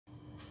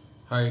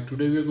Hi,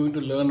 today we are going to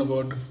learn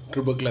about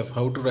Treble Clef,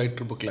 how to write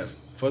Treble Clef.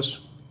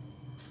 First,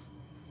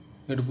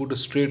 you have to put a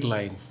straight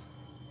line.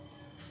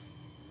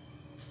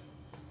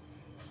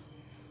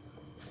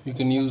 You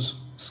can use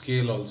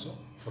scale also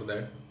for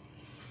that.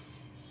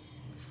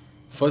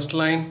 First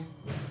line,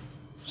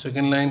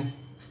 second line,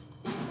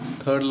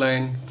 third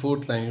line,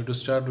 fourth line. You have to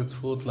start with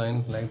fourth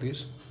line like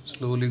this.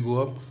 Slowly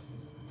go up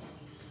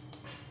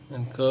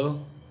and curve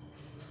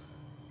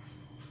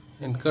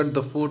and cut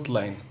the fourth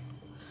line.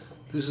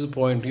 This is the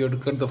point, you have to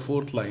cut the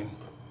fourth line.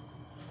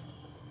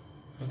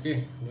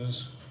 Okay,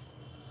 this,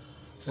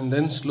 and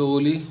then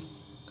slowly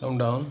come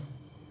down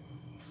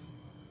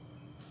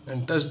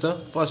and touch the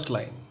first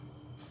line.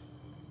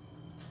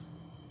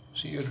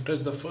 So you have to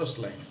touch the first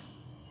line,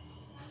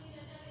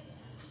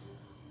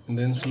 and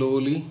then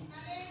slowly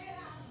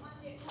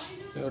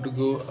you have to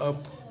go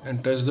up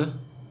and touch the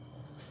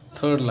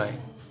third line.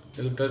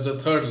 You have to touch the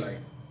third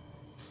line,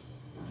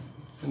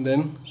 and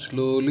then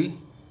slowly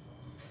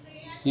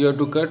you have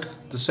to cut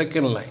the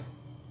second line,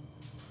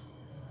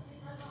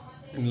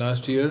 and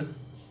last here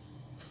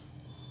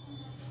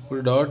put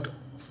a dot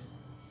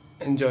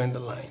and join the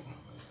line.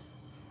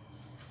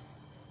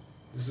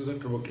 This is a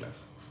Treble Clef.